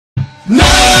No,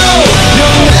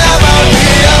 you'll never be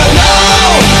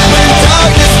alone. When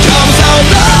darkness comes out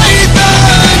like the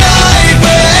night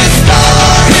with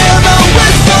stars, hear the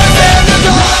whispers in the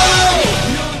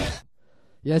dark.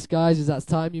 Yes, guys, it's that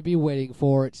time you've been waiting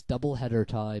for. It's double header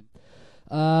time.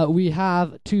 We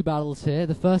have two battles here.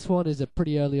 The first one is a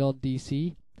pretty early on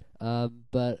DC,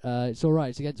 but it's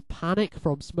alright. It's against Panic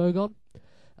from Smogon,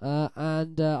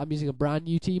 and I'm using a brand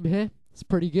new team here. It's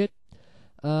pretty good.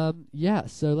 Yeah,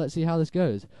 so let's see how this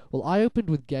goes. Well, I opened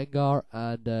with Gengar,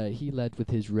 and he led with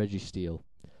his Registeel.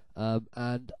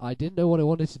 And I didn't know what I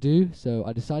wanted to do, so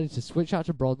I decided to switch out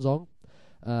to Bronzong,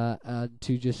 and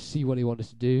to just see what he wanted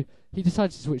to do. He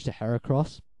decided to switch to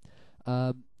Heracross,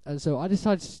 and so I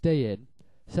decided to stay in,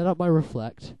 set up my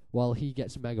Reflect, while he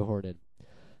gets Mega Horn in.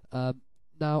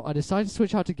 Now, I decided to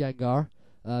switch out to Gengar,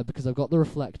 because I've got the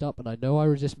Reflect up, and I know I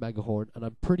resist Mega Horn, and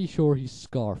I'm pretty sure he's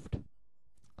Scarfed.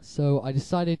 So I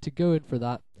decided to go in for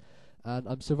that, and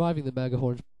I'm surviving the Mega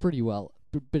Horns pretty well.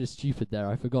 Bit of stupid there,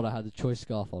 I forgot I had the Choice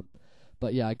Scarf on.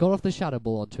 But yeah, I got off the Shadow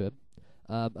Ball onto him,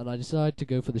 and I decided to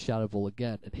go for the Shadow Ball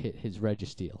again and hit his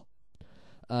Registeel.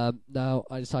 Now,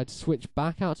 I decided to switch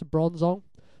back out to Bronzong,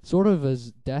 sort of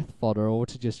as death fodder, or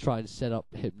to just try and set up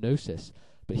Hypnosis.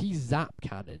 But he Zap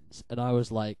Cannons, and I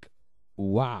was like,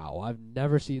 wow, I've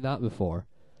never seen that before.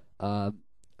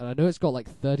 And I know it's got like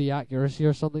 30 accuracy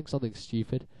or something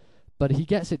stupid, but he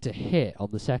gets it to hit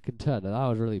on the second turn, and I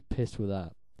was really pissed with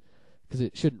that, because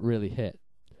it shouldn't really hit.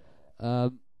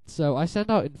 So I send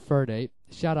out Infernape.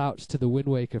 Shout outs to the Wind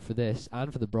Waker for this,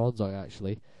 and for the Bronzong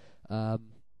actually.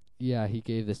 Yeah, he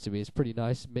gave this to me. It's pretty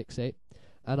nice, Mix-8.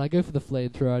 And I go for the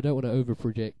Flamethrower. I don't want to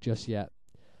over-predict just yet.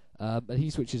 And he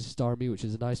switches to Starmie, which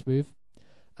is a nice move.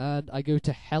 And I go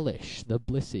to Hellish, the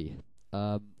Blissey.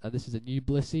 And this is a new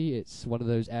Blissey. It's one of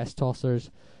those S-tossers.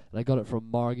 And I got it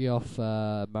from Margie off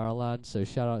Maryland, so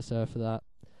shout out to her for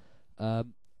that.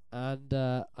 And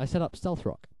I set up Stealth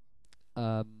Rock.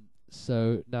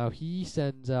 So now he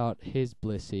sends out his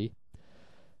Blissey.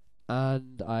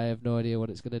 And I have no idea what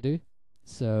it's going to do.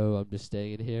 So I'm just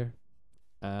staying in here,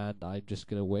 and I'm just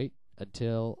going to wait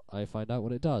until I find out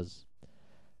what it does.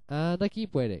 And I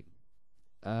keep waiting.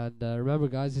 And remember,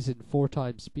 guys, it's in 4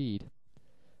 times speed.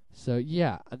 So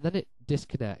yeah, and then it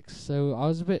disconnects. So I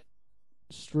was a bit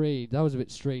strange. That was a bit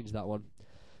strange, that one.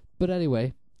 But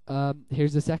anyway,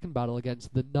 here's the second battle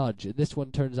against TheNuge. And this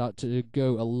one turns out to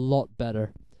go a lot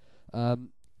better. And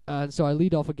so I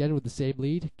lead off again with the same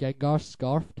lead, Gengar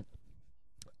Scarfed.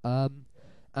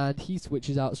 And he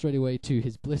switches out straight away to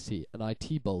his Blissey, and I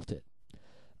T-bolt it.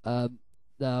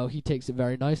 Now, he takes it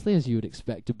very nicely, as you would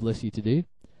expect a Blissey to do.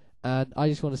 And I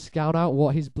just want to scout out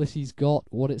what his Blissey's got,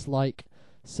 what it's like.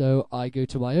 So I go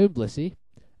to my own Blissey,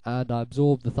 and I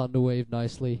absorb the Thunder Wave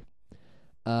nicely.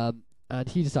 And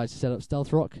he decides to set up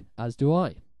Stealth Rock, as do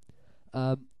I.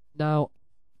 Now,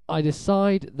 I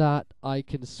decide that I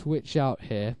can switch out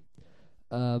here.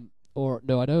 Or,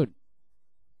 no, I don't.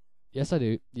 Yes, I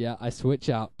do. Yeah, I switch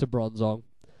out to Bronzong,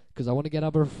 because I want to get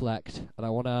up a Reflect, and I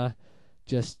want to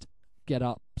just get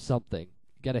up something.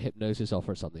 Get a Hypnosis off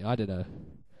or something. I don't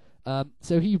know.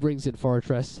 So he brings in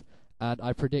Fortress, and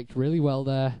I predict really well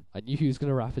there. I knew he was going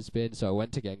to Rapid Spin, so I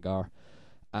went to Gengar,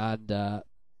 and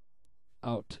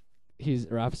out. His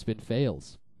Rapid Spin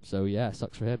fails. So yeah,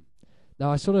 sucks for him.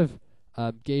 Now I sort of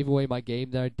gave away my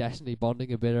game there, Destiny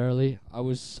Bonding a bit early. I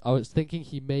was thinking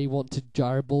he may want to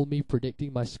Gyro Ball me,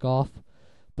 predicting my Scarf,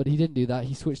 but he didn't do that.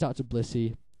 He switched out to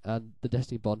Blissey, and the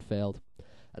Destiny Bond failed.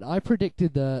 And I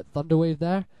predicted the Thunder Wave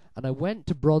there, and I went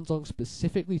to Bronzong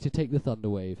specifically to take the Thunder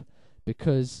Wave,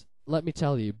 because let me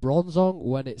tell you, Bronzong,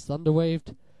 when it's Thunder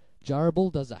Waved, Gyro Ball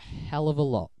does a hell of a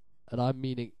lot, and I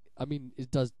mean it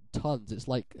does tons. It's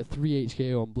like a 3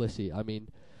 HKO on Blissey. I mean,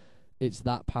 it's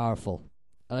that powerful.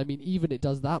 And I mean, even it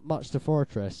does that much to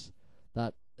Fortress,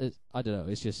 that is, I don't know,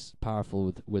 it's just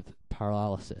powerful with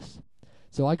paralysis.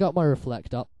 So I got my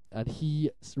Reflect up, and he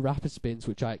Rapid Spins,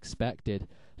 which I expected,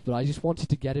 but I just wanted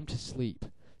to get him to sleep.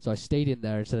 So I stayed in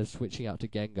there instead of switching out to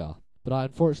Gengar. But I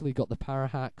unfortunately got the Para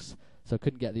Hacks, so I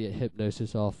couldn't get the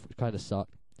Hypnosis off, which kind of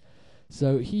sucked.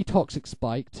 So he Toxic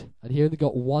Spiked, and he only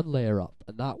got 1 layer up,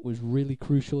 and that was really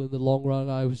crucial in the long run,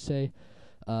 I would say.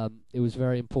 It was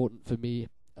very important for me.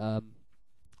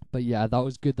 But yeah, that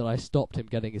was good that I stopped him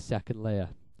getting his second layer.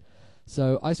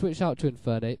 So I switched out to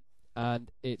Infernape,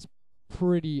 and it's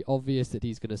pretty obvious that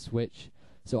he's going to switch.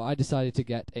 So I decided to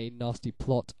get a nasty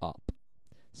plot up.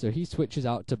 So he switches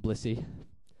out to Blissey.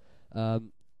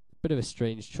 Bit of a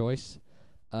strange choice.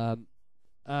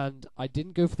 And I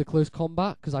didn't go for the close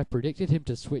combat, because I predicted him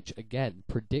to switch again,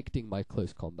 predicting my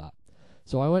close combat.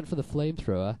 So I went for the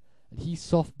Flamethrower, and he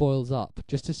soft boils up,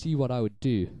 just to see what I would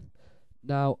do.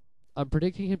 Now, I'm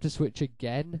predicting him to switch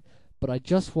again, but I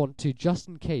just want to, just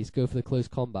in case, go for the close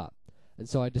combat. And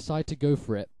so I decide to go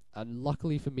for it, and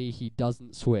luckily for me, he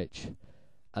doesn't switch.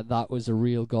 And that was a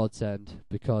real godsend,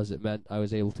 because it meant I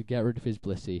was able to get rid of his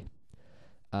Blissey.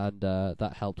 And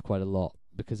that helped quite a lot,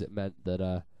 because it meant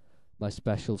that my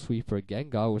special sweeper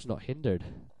Gengar was not hindered.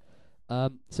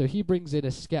 So he brings in a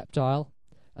Sceptile,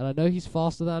 and I know he's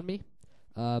faster than me,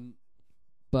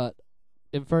 but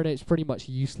Infernape's pretty much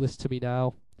useless to me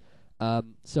now.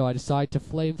 So I decide to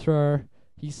Flamethrower.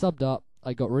 He subbed up.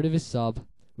 I got rid of his sub,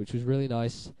 which was really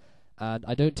nice. And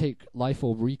I don't take life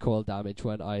or recoil damage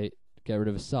when I get rid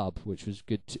of a sub, which was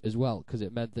good as well, because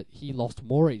it meant that he lost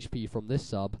more HP from this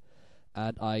sub,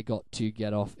 and I got to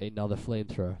get off another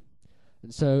Flamethrower.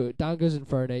 And so down goes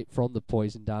Infernape from the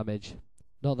poison damage.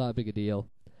 Not that big a deal.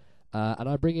 And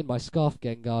I bring in my Scarf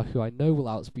Gengar, who I know will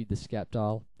outspeed the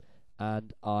Sceptile,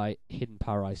 and I Hidden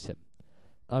Paralyze him.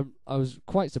 I was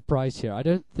quite surprised here. I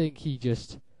don't think he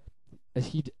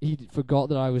forgot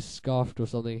that I was Scarfed or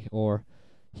something, or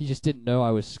he just didn't know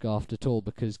I was Scarfed at all,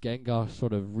 because Gengar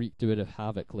sort of wreaked a bit of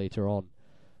havoc later on.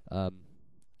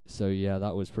 So yeah,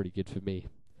 that was pretty good for me.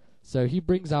 So he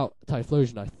brings out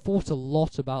Typhlosion. I thought a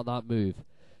lot about that move,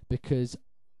 because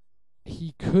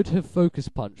he could have Focus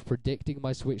Punch, predicting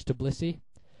my switch to Blissey,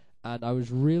 and I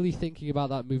was really thinking about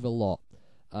that move a lot.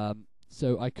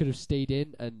 So I could have stayed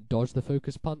in and dodged the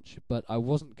Focus Punch, but I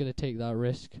wasn't going to take that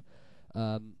risk.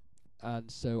 And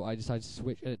so I decided to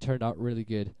switch, and it turned out really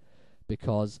good,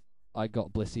 because I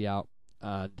got Blissey out,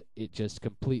 and it just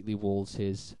completely walls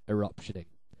his Eruptioning.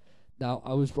 Now,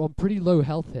 I was on pretty low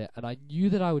health here, and I knew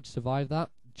that I would survive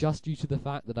that, just due to the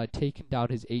fact that I'd taken down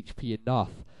his HP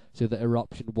enough, so that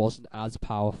Eruption wasn't as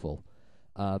powerful.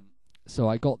 So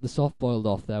I got the Soft Boiled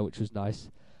off there, which was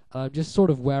nice. And I'm just sort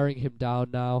of wearing him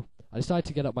down now. I decided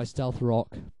to get up my Stealth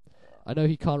Rock. I know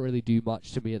he can't really do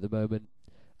much to me at the moment,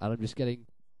 and I'm just getting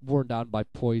worn down by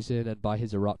Poison and by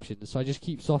his Eruption. So I just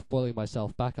keep Soft Boiling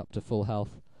myself back up to full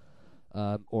health,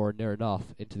 or near enough,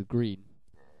 into the green.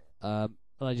 And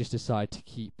I just decide to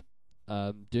keep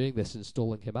doing this and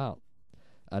stalling him out,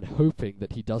 and hoping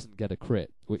that he doesn't get a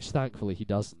crit, which thankfully he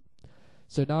doesn't.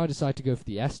 So now I decide to go for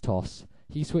the S-Toss.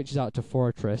 He switches out to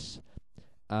Fortress,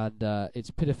 and its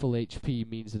pitiful HP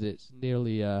means that it's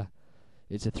nearly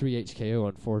it's a 3 HKO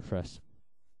on Fortress.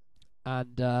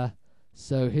 And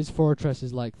so his Fortress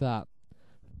is like that.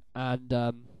 And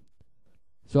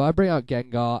so I bring out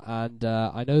Gengar, and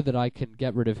I know that I can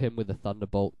get rid of him with a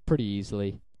Thunderbolt pretty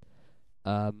easily.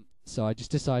 So I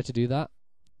just decide to do that.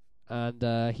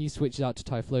 And he switches out to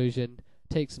Typhlosion,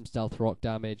 takes some Stealth Rock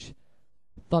damage,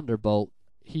 Thunderbolt,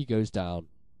 he goes down.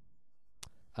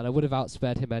 And I would have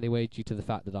outsped him anyway due to the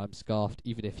fact that I'm Scarfed.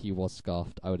 Even if he was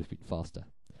Scarfed, I would have been faster.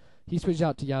 He switches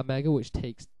out to Yanmega, which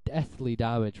takes deathly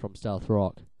damage from Stealth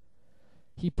Rock.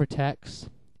 He protects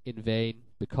in vain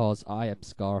because I am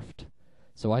Scarfed.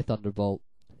 So I Thunderbolt,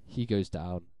 he goes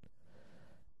down.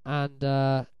 And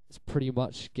it's pretty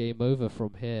much game over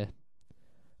from here.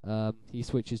 He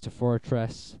switches to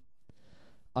Fortress.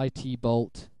 IT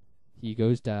Bolt, he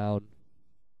goes down,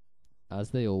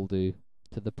 as they all do,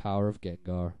 to the power of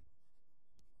Gengar.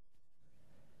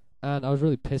 And I was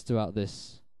really pissed about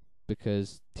this,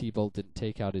 because T-Bolt didn't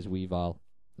take out his Weavile,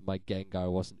 and my Gengar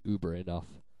wasn't Uber enough.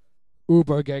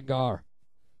 Uber Gengar!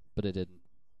 But it didn't.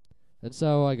 And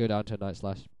so I go down to a Night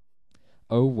Slash.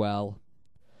 Oh well.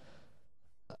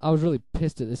 I was really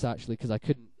pissed at this actually, because I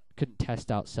couldn't test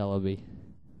out Celebi,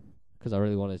 because I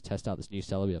really wanted to test out this new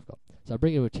Celebi I've got. So I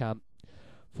bring in a champ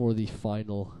for the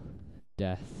final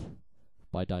death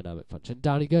by Dynamic Punch, and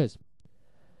down he goes.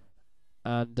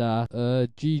 And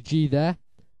GG there.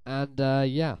 And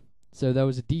yeah, so there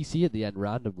was a DC at the end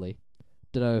randomly.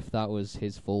 Don't know if that was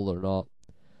his fault or not,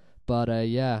 but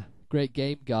yeah, great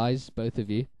game guys, both of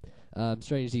you.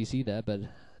 Strange DC there, but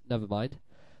never mind.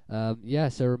 Yeah,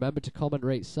 so remember to comment,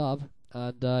 rate, sub,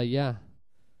 and yeah,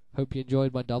 hope you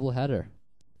enjoyed my double header.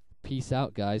 Peace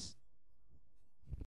out guys.